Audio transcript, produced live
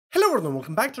Hello everyone and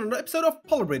welcome back to another episode of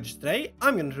Polar Bridge. Today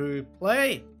I'm going to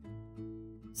play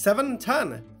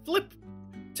 710 Flip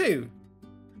 2.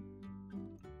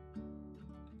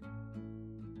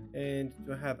 And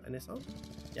do I have any sound?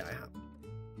 Yeah, I have.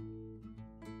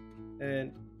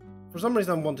 And for some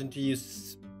reason I'm wanting to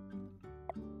use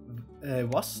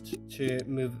Wast to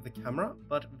move the camera,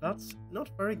 but that's not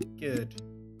very good.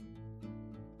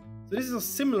 So this is a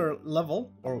similar level,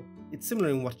 or it's similar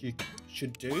in what you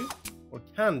should do or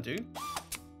can do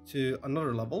to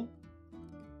another level,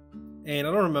 and I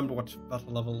don't remember what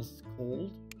that level is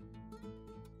called,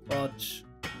 but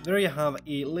there you have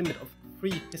a limit of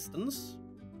 3 pistons,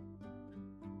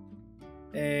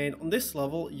 and on this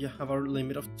level you have a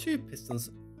limit of 2 pistons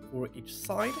for each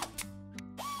side,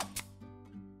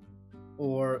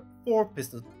 or 4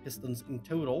 pistons in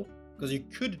total, because you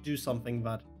could do something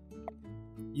that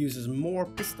uses more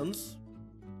pistons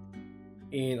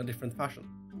in a different fashion.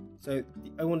 So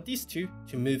I want these two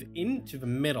to move into the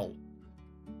middle.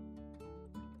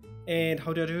 And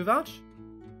how do I do that?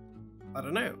 I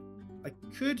don't know. I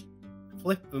could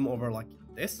flip them over like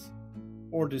this,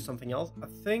 or do something else. I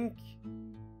think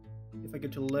if I go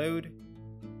to load,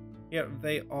 here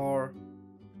they are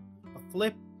a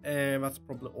flip, and that's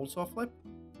probably also a flip.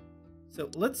 So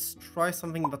let's try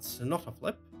something that's not a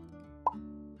flip.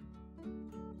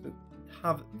 So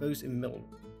have those in the middle.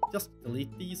 Just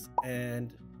delete these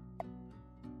and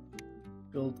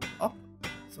build up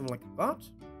something like that.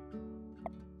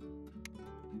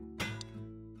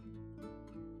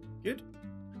 Good.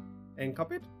 And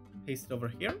copy it, paste it over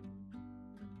here.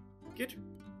 Good.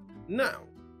 Now,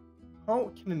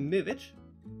 how can we move it?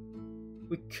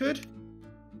 We could.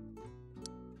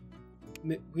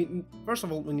 First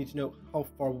of all, we need to know how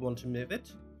far we want to move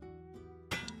it.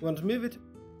 We want to move it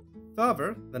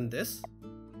further than this.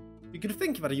 You could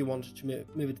think that you want to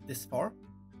move it this far,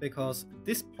 because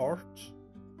this part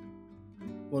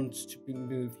wants to be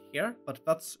moved here, but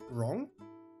that's wrong.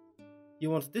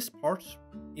 You want this part,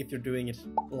 if you're doing it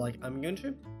like I'm going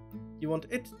to, you want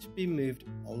it to be moved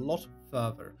a lot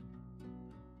further.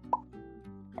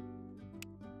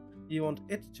 You want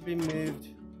it to be moved...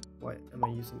 Why am I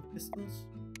using pistons?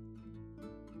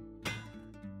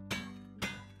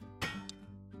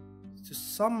 To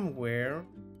somewhere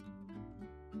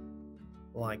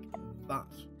like that.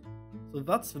 So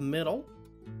that's the middle.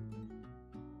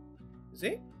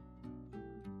 See?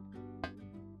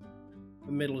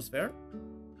 The middle is there.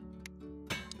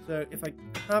 So if I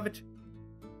have it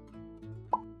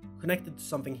connected to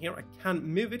something here, I can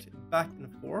move it back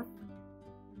and forth,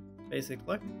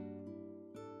 basically.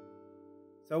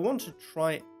 So I want to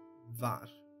try that.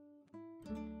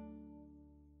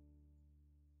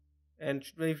 And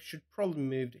they should probably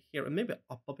move it here and maybe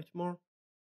up a bit more.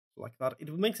 Like that.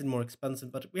 It makes it more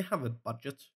expensive, but we have a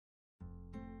budget.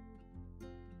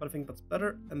 But I think that's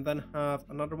better. And then have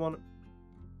another one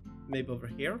maybe over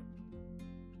here.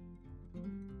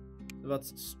 So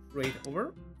that's straight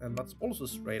over, and that's also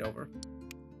straight over.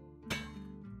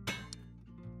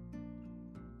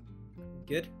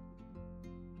 Good.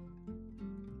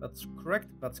 That's correct,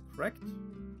 that's correct.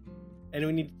 And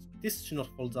we need this to not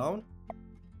fall down.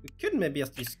 We could maybe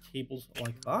just use cables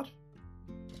like that.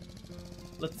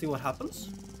 Let's see what happens.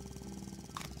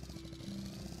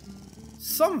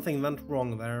 Something went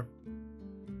wrong there.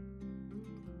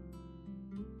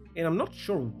 And I'm not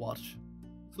sure what.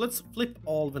 So let's flip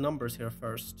all the numbers here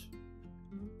first.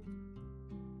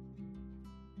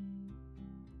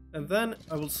 And then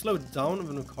I will slow it down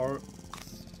when the car...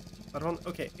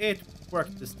 Okay, it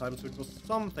worked this time, so it was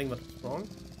something that was wrong.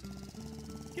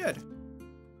 Good.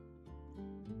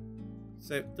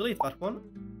 So delete that one.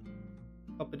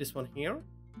 Copy this one here.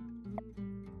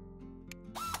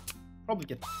 Probably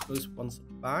get those ones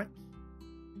back.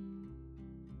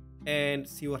 And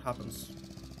see what happens.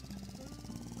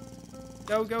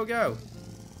 Go, go, go.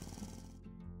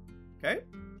 Okay.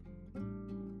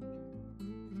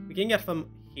 We can get them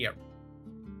here.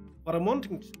 What I'm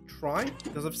wanting to try,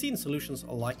 because I've seen solutions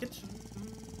like it,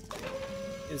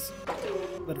 is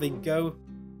that they go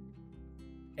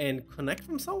and connect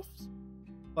themselves.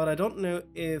 But I don't know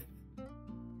if...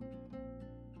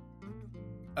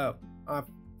 Oh, I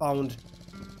found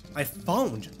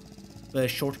the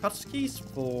shortcut keys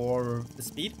for the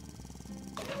speed.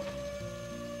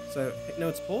 So now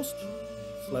it's paused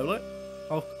slowly.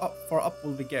 How far up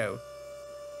will we go?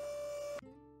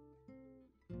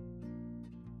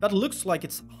 That looks like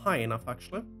it's high enough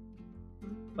actually,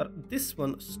 but this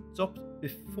one stopped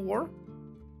before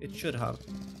it should have.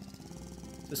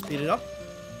 So speed it up.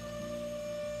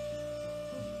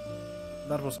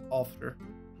 That was after.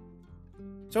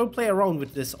 So I'll play around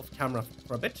with this off camera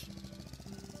for a bit.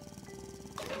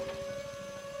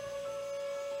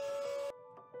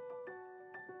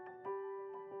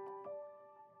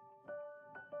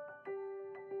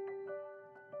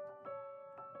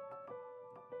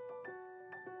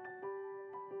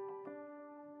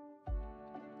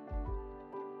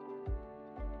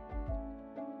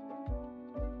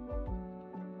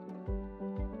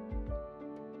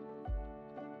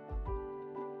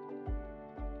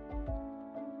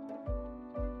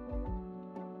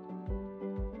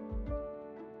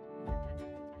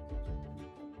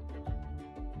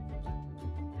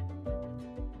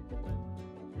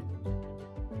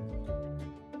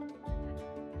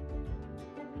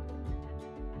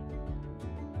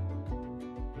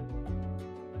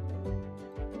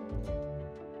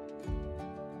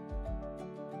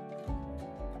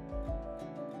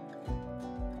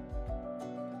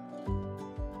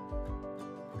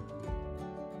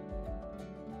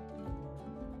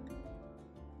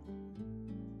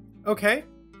 Okay,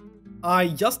 I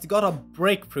just got a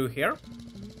breakthrough here.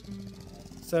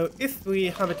 So if we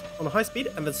have it on high speed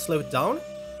and then slow it down,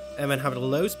 and then have it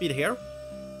low speed here,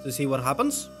 to see what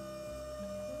happens.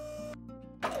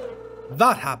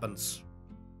 That happens.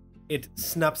 It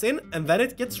snaps in and then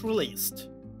it gets released.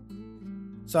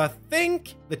 So I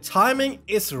think the timing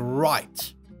is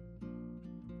right.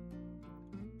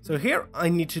 So here I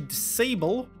need to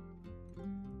disable,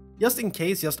 just in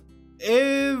case, just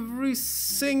every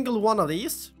single one of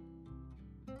these.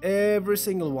 Every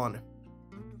single one.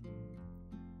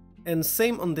 And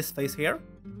same on this face here.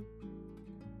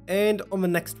 And on the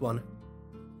next one.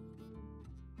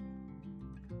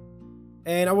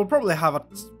 And I will probably have a,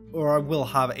 or I will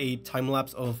have a time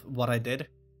lapse of what I did.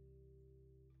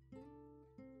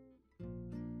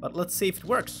 But let's see if it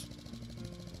works.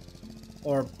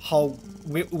 Or how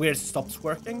where it stops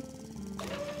working.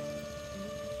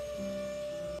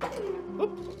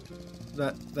 Oop.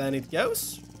 Then it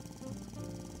goes.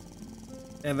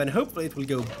 And then hopefully it will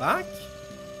go back.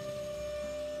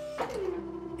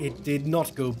 It did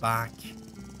not go back.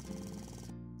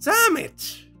 Damn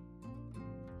it!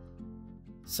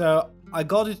 So I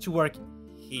got it to work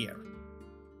here.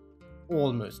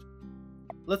 Almost.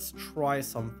 Let's try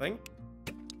something.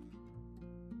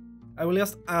 I will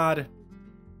just add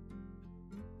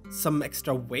some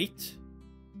extra weight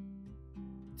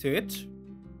to it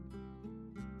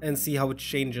and see how it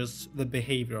changes the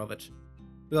behavior of it.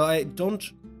 Well, I don't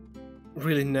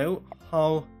really know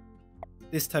how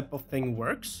this type of thing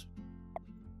works.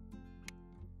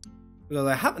 Well,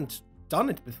 I haven't done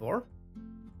it before.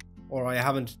 Or I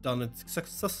haven't done it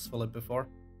successfully before.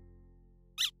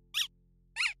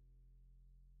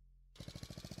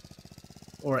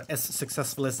 Or as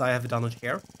successful as I have done it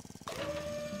here.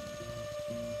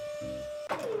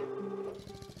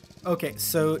 Okay,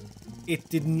 so it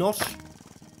did not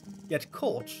get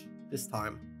caught this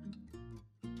time.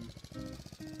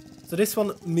 So this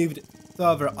one moved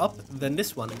further up than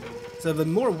this one. So the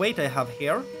more weight I have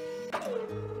here,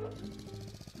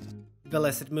 the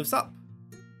less it moves up.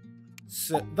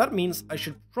 So that means I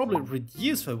should probably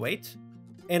reduce the weight.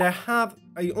 And I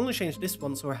only changed this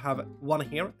one, so I have one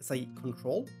here as a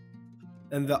control.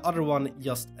 And the other one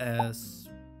just as,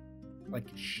 like,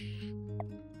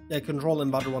 control,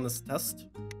 and the other one as test.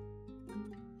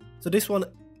 So this one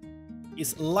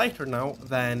is lighter now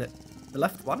than the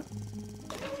left one.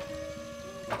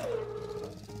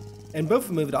 And both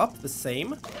moved up the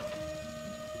same.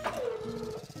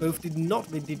 Both did not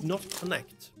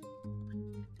connect.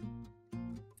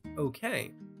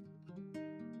 Okay.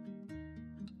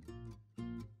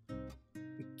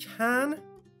 We can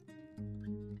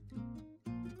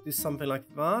do something like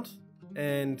that,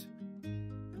 and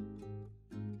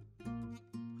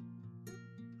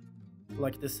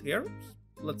like this here.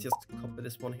 Let's just copy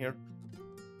this one here,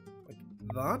 like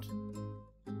that.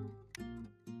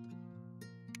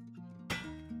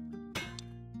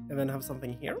 And then have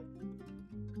something here.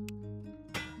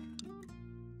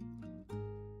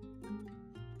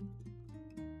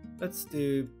 Let's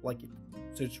do like it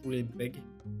so it's really big.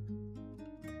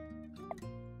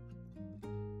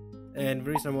 And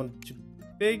the reason I want it to be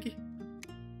big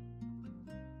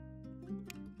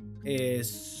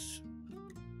is,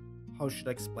 how should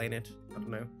I explain it? I don't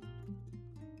know.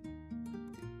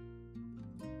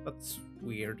 That's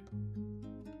weird.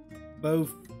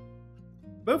 Both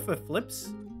the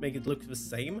flips make it look the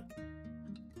same.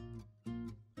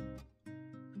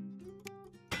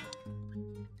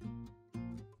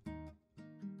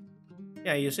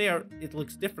 Yeah, you see how it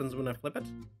looks different when I flip it,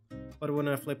 but when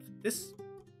I flip this,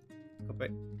 copy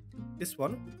this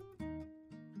one,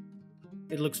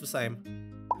 it looks the same.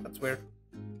 That's weird.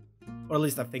 Or at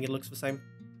least I think it looks the same.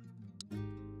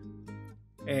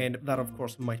 And that of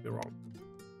course might be wrong,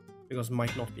 because it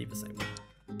might not be the same.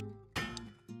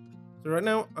 So right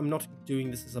now I'm not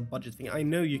doing this as a budget thing. I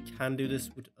know you can do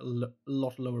this with a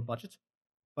lot lower budget,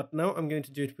 but now I'm going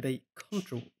to do it with a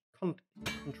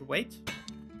counterweight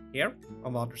here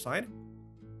on the other side.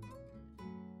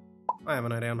 I have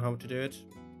an idea on how to do it.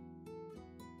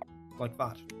 Like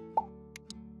that.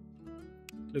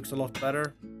 Looks a lot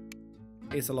better.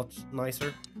 Is a lot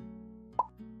nicer.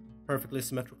 Perfectly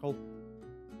symmetrical.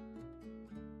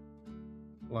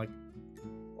 Like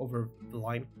over the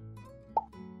line.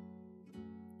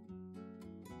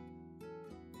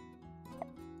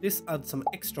 This adds some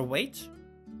extra weight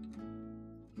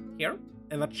here,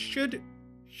 and that should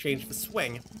change the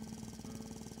swing.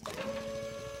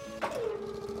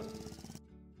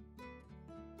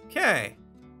 Okay.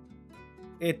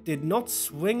 It did not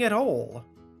swing at all.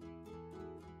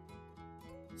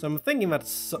 So I'm thinking that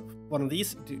one of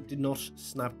these did not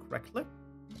snap correctly.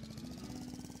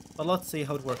 but let's see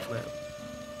how it works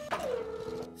now.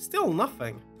 Still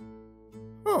nothing.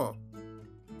 Huh.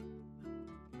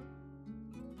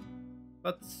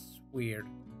 That's weird.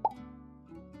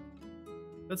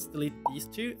 Let's delete these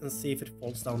two and see if it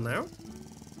falls down now.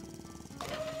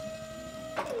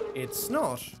 It's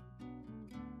not.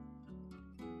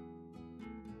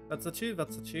 That's a 2,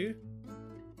 that's a 2.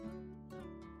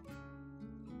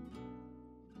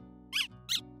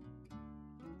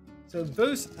 So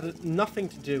those had nothing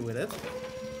to do with it.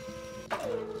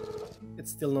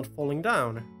 It's still not falling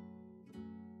down.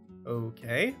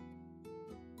 Okay.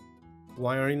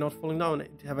 Why are you not falling down?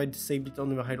 Have I disabled it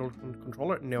on the hydraulic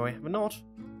controller? No, I have not.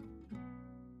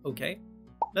 Okay.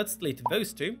 Let's delete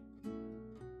those two.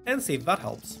 And see if that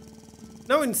helps.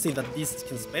 Now we can see that these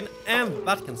can spin and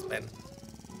that can spin.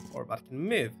 Or that can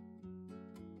move.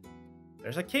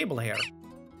 There's a cable here.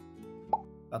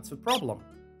 That's the problem.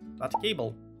 That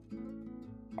cable.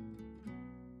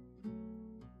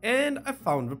 And I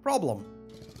found the problem.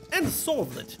 And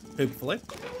solved it, hopefully.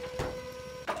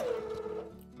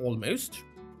 Almost.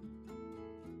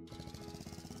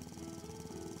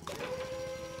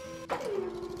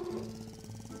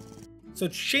 So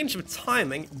it changed the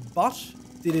timing, but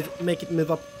did it make it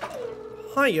move up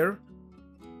higher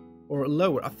or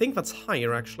lower? I think that's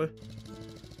higher, actually.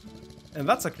 And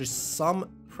that's actually some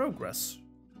progress.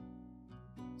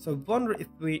 So I wonder if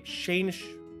we change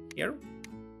here.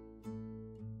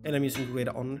 And I'm using grid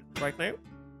on right now.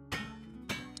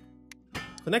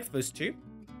 Connect those two.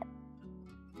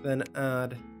 Then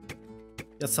add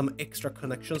just some extra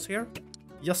connections here.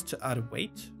 Just to add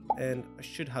weight. And I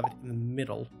should have it in the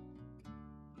middle.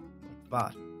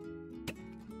 Like that.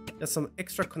 Just some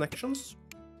extra connections.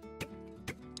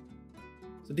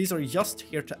 So these are just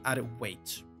here to add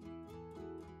weight.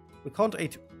 We can't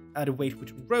add weight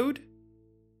with road.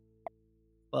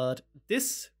 But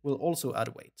this will also add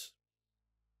weight.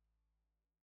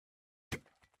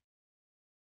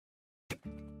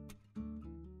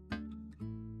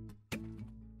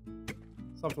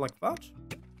 Something like that.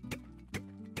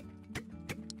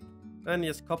 Then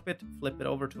just copy it, flip it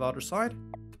over to the other side.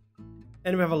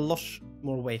 And we have a lot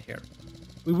more weight here.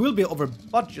 We will be over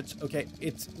budget. Okay,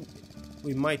 it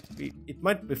might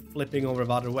be flipping over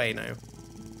the other way now.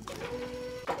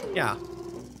 Yeah.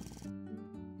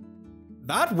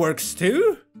 That works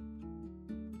too?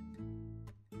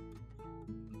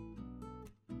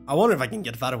 I wonder if I can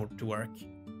get that to work.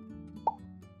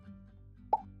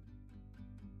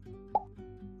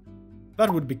 That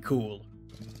would be cool.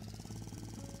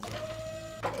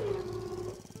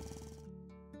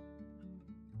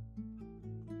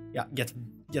 Yeah, get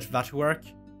that to work.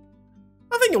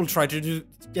 I think I will try to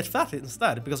get that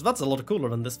instead, because that's a lot cooler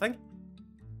than this thing.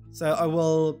 So I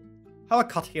will have a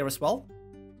cut here as well.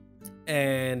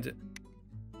 And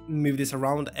move this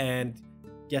around and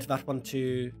get that one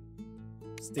to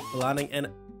stick the landing. And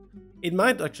it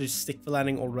might actually stick the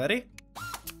landing already.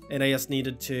 And I just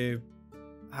needed to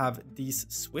have these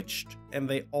switched, and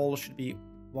they all should be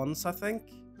ones, I think,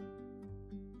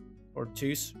 or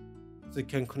twos, so it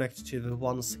can connect to the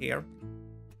ones here.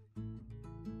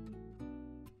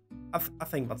 I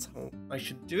think that's how I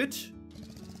should do it.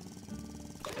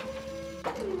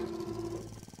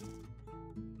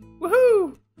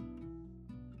 Woohoo!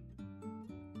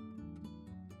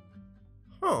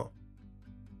 Huh.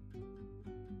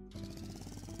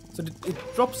 So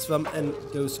it drops them and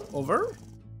goes over.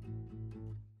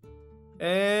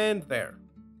 And there.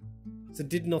 So it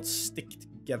did not stick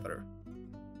together.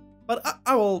 But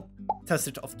I will test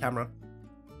it off camera.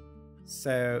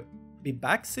 So, be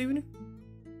back soon.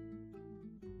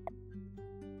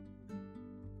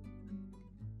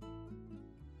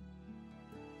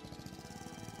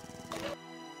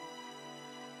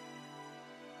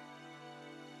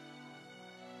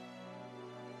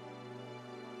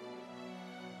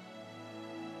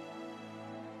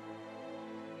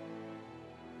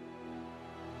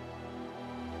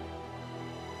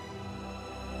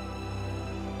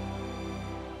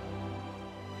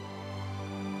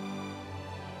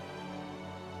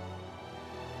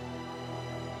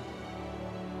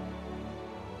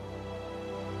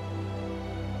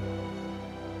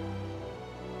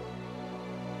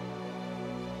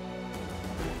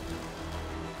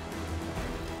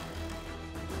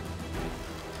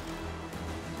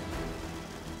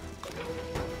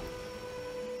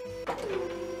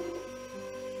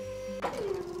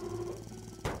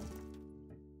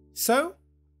 So,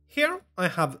 here I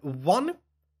have one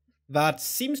that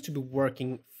seems to be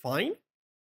working fine.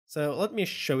 So let me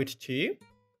show it to you.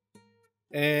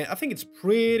 I think it's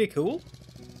pretty cool.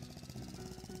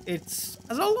 It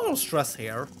has a lot of stress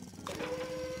here.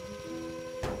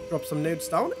 drop some nodes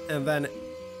down, and then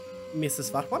misses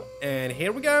that one. And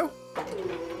here we go.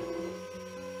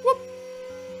 Whoop!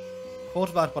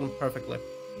 Caught that one perfectly.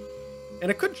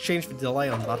 And I could change the delay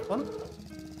on that one.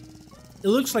 It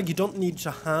looks like you don't need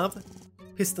to have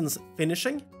pistons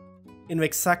finishing in the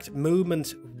exact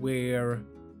moment when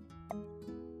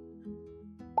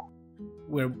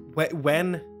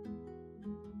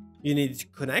you need to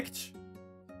connect.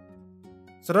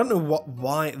 So I don't know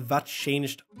why that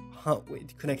changed how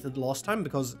it connected last time,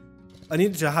 because I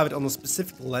needed to have it on a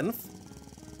specific length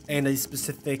and a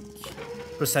specific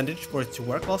percentage for it to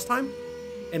work last time.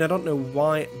 And I don't know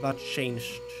why that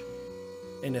changed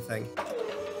anything.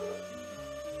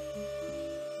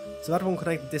 So that one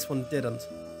connected, this one didn't.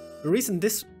 The reason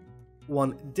this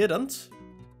one didn't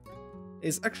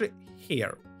is actually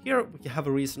here. Here we have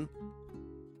a reason.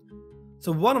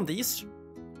 So one of these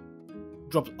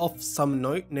dropped off some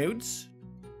nodes,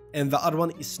 and the other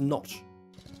one is not.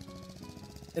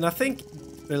 And I think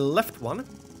the left one,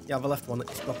 yeah, the left one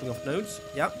is dropping off nodes.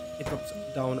 Yeah, it drops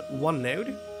down one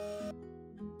node.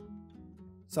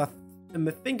 So I'm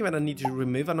thinking that I need to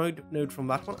remove a node from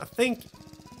that one. I think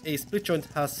a split joint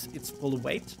has its full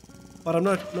weight, but I'm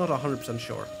not 100%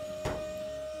 sure.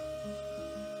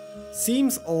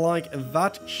 Seems like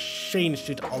that changed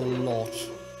it a lot.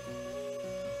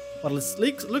 But it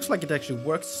looks like it actually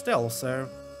works still, so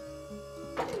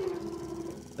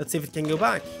let's see if it can go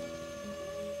back.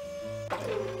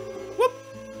 Whoop!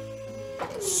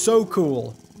 So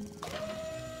cool.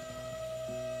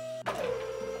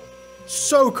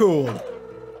 So cool.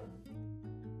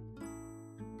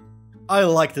 I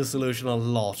like this solution a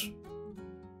lot.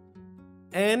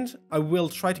 And I will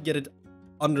try to get it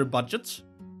under budget.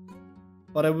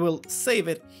 But I will save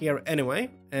it here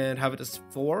anyway and have it as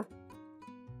 4.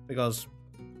 Because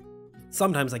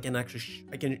sometimes I can actually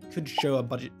could show a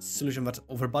budget solution that's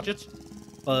over budget,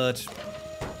 but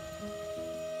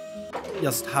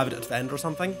just have it at the end or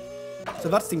something. So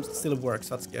that seems still works.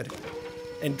 That's good.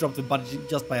 And drop the budget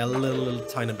just by a little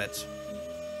tiny bit.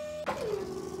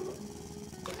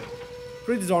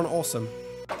 Pretty darn awesome.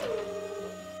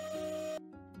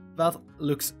 That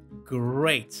looks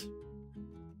great.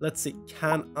 Let's see.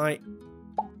 Can I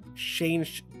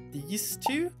change these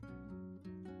two?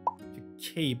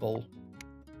 Cable,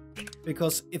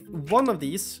 because if one of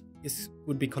these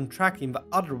would be contracting, the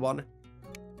other one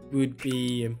would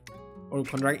be, or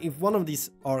contracting. If one of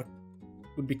these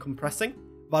would be compressing,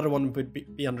 the other one would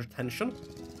be under tension.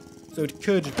 So it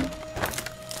could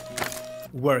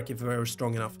work if we were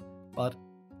strong enough, but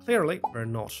clearly we're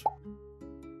not.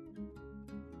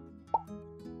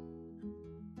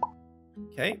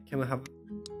 Okay, can we have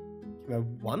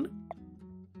one?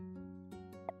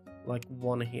 Like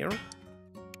one here?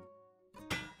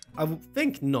 I would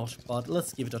think not, but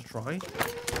let's give it a try.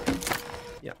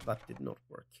 Yeah, that did not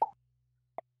work.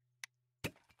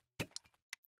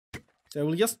 So I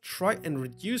will just try and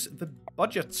reduce the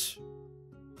budget.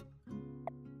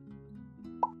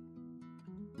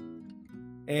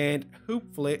 And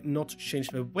hopefully not change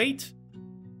the weight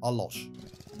a lot.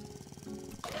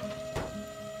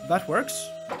 That works.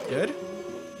 Good.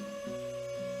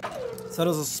 So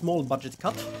there's a small budget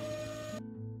cut.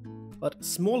 But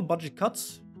small budget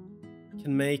cuts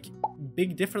can make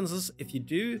big differences if you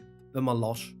do them a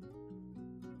lot.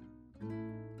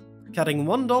 Cutting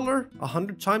 $1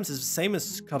 100 times is the same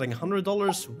as cutting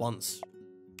 $100 once.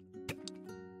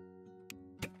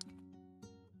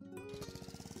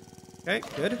 Okay,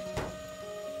 good.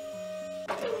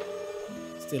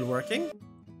 Still working.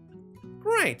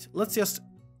 Great. Let's just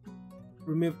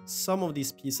remove some of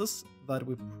these pieces that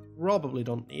we probably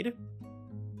don't need.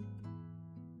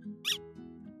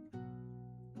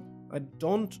 I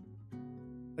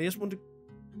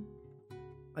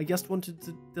just wanted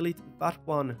to delete that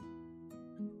one.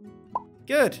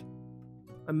 Good.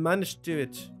 I managed to do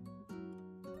it.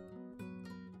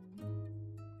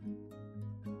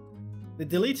 The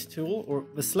delete tool, or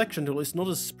the selection tool, is not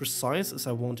as precise as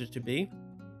I want it to be.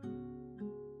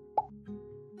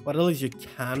 But at least you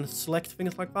can select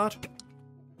things like that.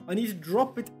 I need to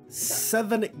drop it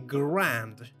 7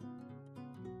 grand.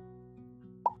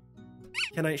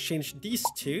 Can I change these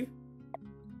two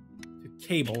to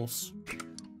cables?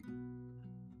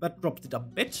 That dropped it a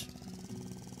bit.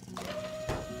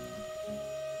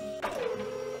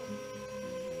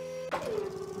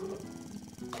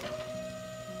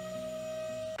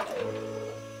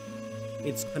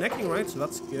 It's connecting right, so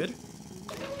that's good.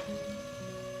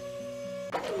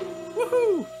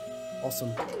 Woohoo!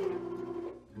 Awesome.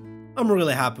 I'm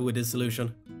really happy with this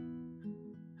solution.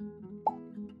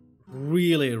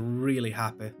 Really, really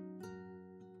happy.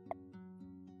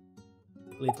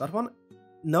 Delete that one.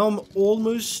 now I'm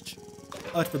almost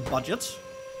out of the budget.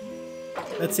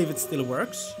 Let's see if it still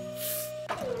works.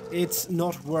 It's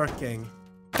not working.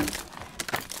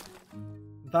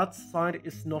 That side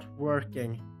is not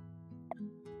working.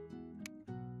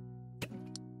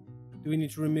 Do we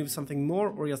need to remove something more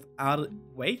or just add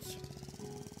weight?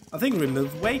 I think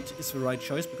remove weight is the right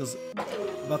choice because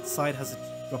that side has it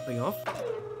dropping off.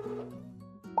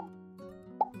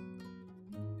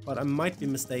 But I might be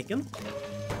mistaken.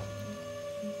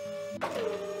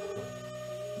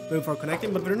 Both are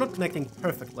connecting, but they're not connecting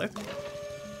perfectly.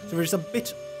 So there's a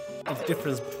bit of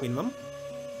difference between them.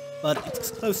 But it's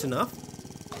close enough,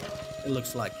 it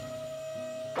looks like.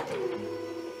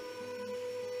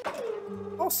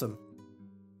 Awesome.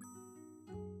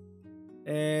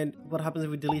 And what happens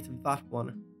if we delete that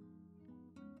one?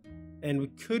 And we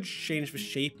could change the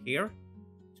shape here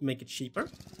to make it cheaper.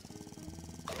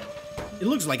 It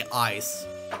looks like ice.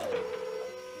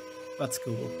 That's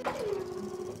cool.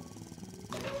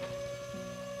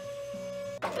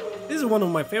 This is one of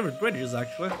my favorite bridges,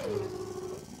 actually,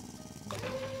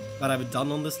 that I've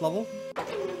done on this level.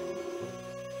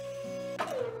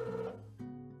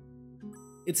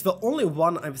 It's the only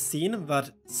one I've seen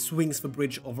that swings the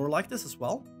bridge over like this as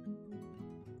well.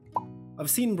 I've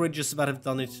seen bridges that have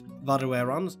done it the other way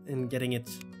around and getting it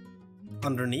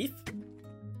underneath,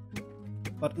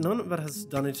 but none that has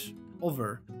done it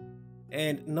over.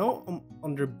 And now I'm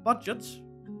under budget,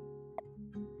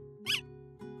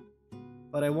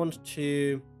 but I want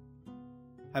to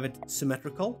have it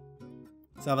symmetrical,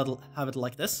 so I'll have it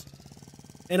like this.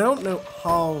 And I don't know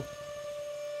how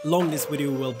long this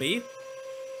video will be,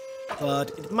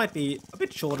 but it might be a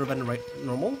bit shorter than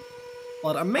normal.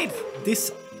 But I made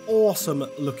this awesome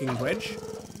looking bridge.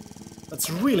 That's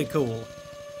really cool.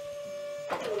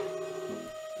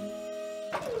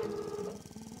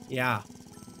 Yeah.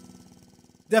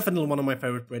 Definitely one of my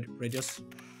favorite bridges.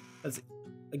 That's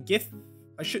a GIF.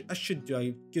 I should do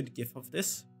a good GIF of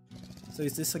this. So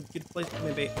is this a good place?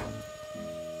 Maybe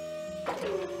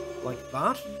like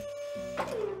that.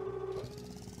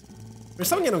 There's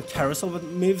something on carousel that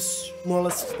moves more or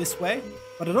less this way,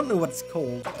 but I don't know what it's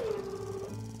called.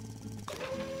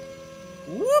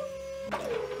 Whoop!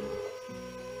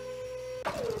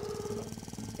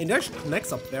 And it actually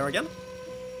connects up there again.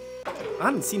 I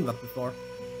hadn't seen that before.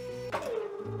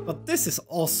 But this is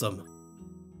awesome.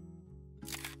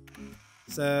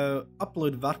 So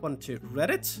upload that one to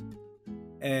Reddit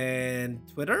and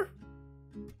Twitter.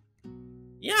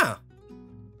 Yeah.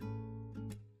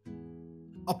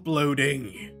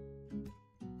 Uploading.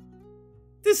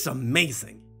 This is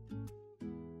amazing.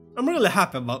 I'm really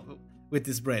happy with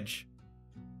this bridge.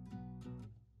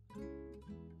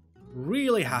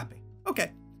 Really happy.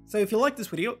 Okay, so if you like this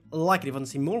video, like it if you want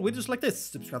to see more videos like this,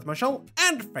 subscribe to my channel,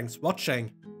 and thanks for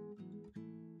watching.